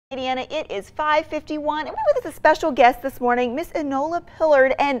Indiana, it is 5:51, and we're with a special guest this morning, Miss Enola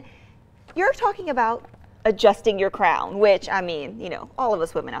Pillard, and you're talking about adjusting your crown, which, I mean, you know, all of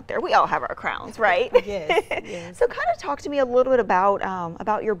us women out there, we all have our crowns, right? Yes, yes. So kind of talk to me a little bit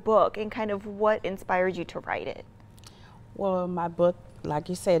about your book and kind of what inspired you to write it. Well, my book, like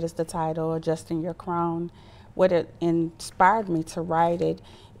you said, is the title, Adjusting Your Crown. What it inspired me to write it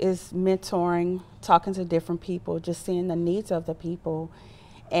is mentoring, talking to different people, just seeing the needs of the people.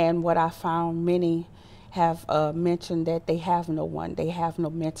 And what I found, many have mentioned that they have no one, they have no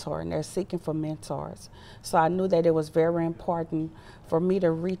mentor, and they're seeking for mentors. So I knew that it was very important for me to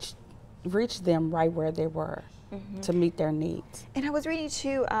reach them right where they were, to meet their needs. And I was reading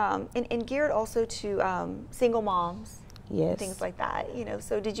too, and geared also to single moms, Yes. things like that. You know,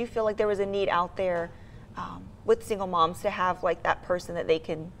 so did you feel like there was a need out there with single moms to have like that person that they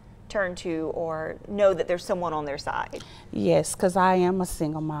can turn to or know that there's someone on their side? Yes, because I am a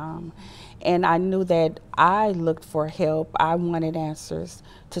single mom, and I knew that I looked for help. I wanted answers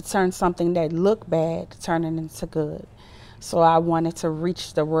to turn something that looked bad, turn it into good. So I wanted to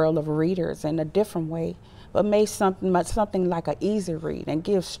reach the world of readers in a different way, but make something like an easy read and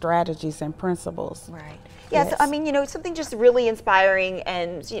give strategies and principles. Right. Yeah, Yes. so, I mean, you know, something just really inspiring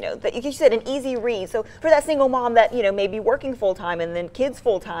and, you know, that you said an easy read. So for that single mom that, you know, may be working full-time and then kids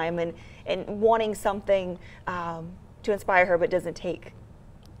full-time and wanting something to inspire her but doesn't take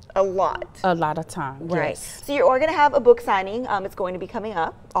a lot. A lot of time, Right. yes. So you're going to have a book signing. It's going to be coming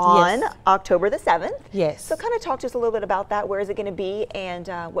up on October the 7th. Yes. So kind of talk to us a little bit about that. Where is it going to be and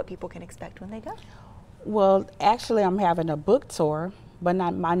what people can expect when they go? Well, actually, I'm having a book tour, but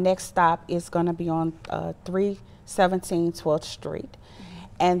my next stop is going to be on 317 12th Street.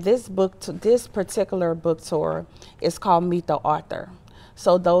 And this particular book tour is called Meet the Author.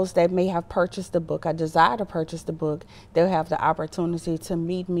 So those that may have purchased the book, or desire to purchase the book, they'll have the opportunity to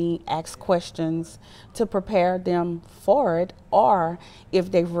meet me, ask questions, to prepare them for it, or if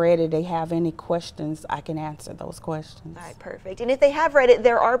they've read it, they have any questions, I can answer those questions. All right, perfect. And if they have read it,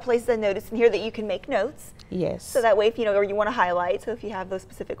 there are places I noticed in here that you can make notes. Yes. So that way, if you know, or you want to highlight, so if you have those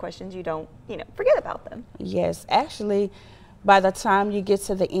specific questions, you don't, you know, forget about them. Yes, actually, by the time you get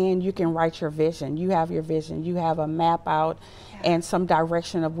to the end, you can write your vision. You have your vision. You have a map out and some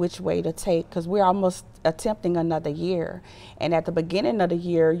direction of which way to take, because we're almost attempting another year. And at the beginning of the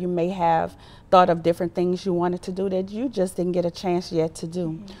year, you may have thought of different things you wanted to do that you just didn't get a chance yet to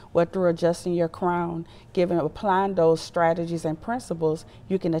do. Well, through adjusting your crown, applying those strategies and principles,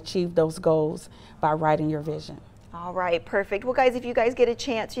 you can achieve those goals by writing your vision. All right, perfect. Well, guys, if you guys get a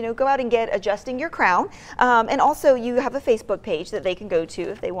chance, you know, go out and get Adjusting Your Crown. And also, you have a Facebook page that they can go to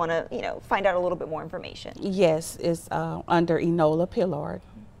if they want to, you know, find out a little bit more information. Yes, it's under Enola Pillard.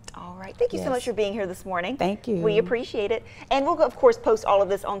 All right. Thank you so much for being here this morning. Thank you. We appreciate it. And we'll, of course, post all of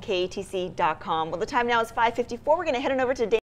this on KATC.com. Well, the time now is 5:54. We're going to head on over to